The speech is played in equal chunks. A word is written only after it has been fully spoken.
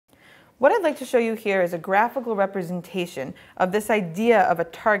What I'd like to show you here is a graphical representation of this idea of a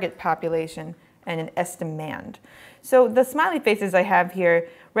target population and an estimand. So the smiley faces I have here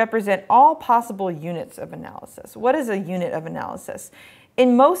represent all possible units of analysis. What is a unit of analysis?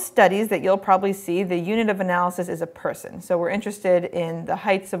 In most studies that you'll probably see, the unit of analysis is a person. So we're interested in the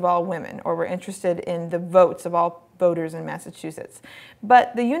heights of all women, or we're interested in the votes of all voters in Massachusetts.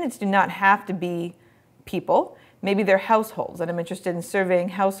 But the units do not have to be people. Maybe they're households, and I'm interested in surveying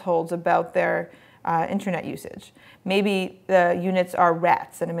households about their internet usage. Maybe the units are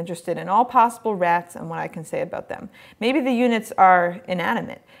rats, and I'm interested in all possible rats and what I can say about them. Maybe the units are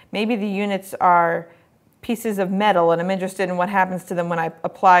inanimate. Maybe the units are pieces of metal, and I'm interested in what happens to them when I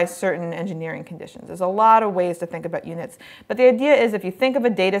apply certain engineering conditions. There's a lot of ways to think about units, but the idea is if you think of a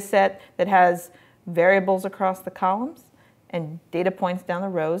data set that has variables across the columns and data points down the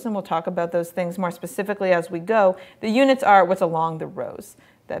rows, and we'll talk about those things more specifically as we go, the units are what's along the rows: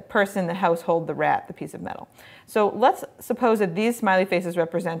 the person, the household, the rat, the piece of metal. So let's suppose that these smiley faces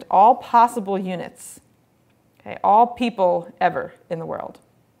represent all possible units, okay, all people ever in the world.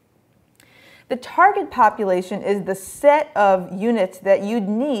 The target population is the set of units that you'd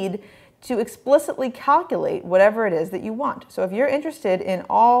need to explicitly calculate whatever it is that you want. So if you're interested in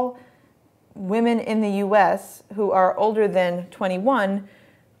all women in the US who are older than 21,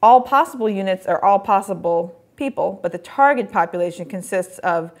 all possible units are all possible people, but the target population consists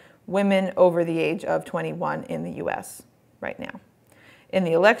of women over the age of 21 in the US right now. In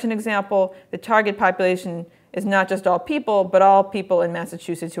the election example, the target population is not just all people, but all people in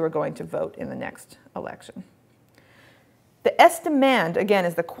Massachusetts who are going to vote in the next election. The estimand, again,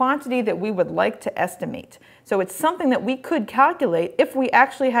 is the quantity that we would like to estimate. So it's something that we could calculate if we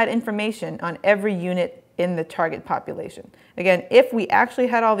actually had information on every unit in the target population. Again, if we actually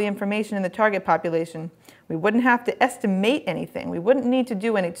had all the information in the target population, we wouldn't have to estimate anything. We wouldn't need to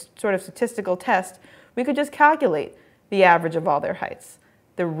do any sort of statistical test. We could just calculate the average of all their heights,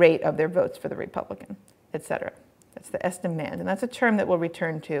 the rate of their votes for the Republican, etc. That's the estimand, and that's a term that we'll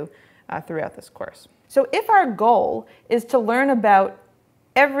return to throughout this course. So if our goal is to learn about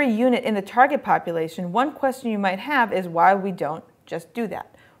every unit in the target population, one question you might have is why we don't just do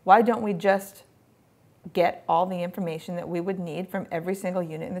that. Why don't we just get all the information that we would need from every single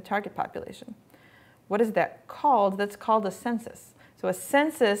unit in the target population? What is that called? That's called a census. So a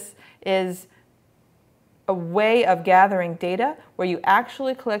census is a way of gathering data where you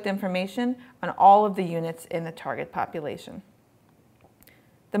actually collect information on all of the units in the target population.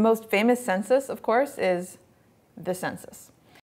 The most famous census, of course, is the census.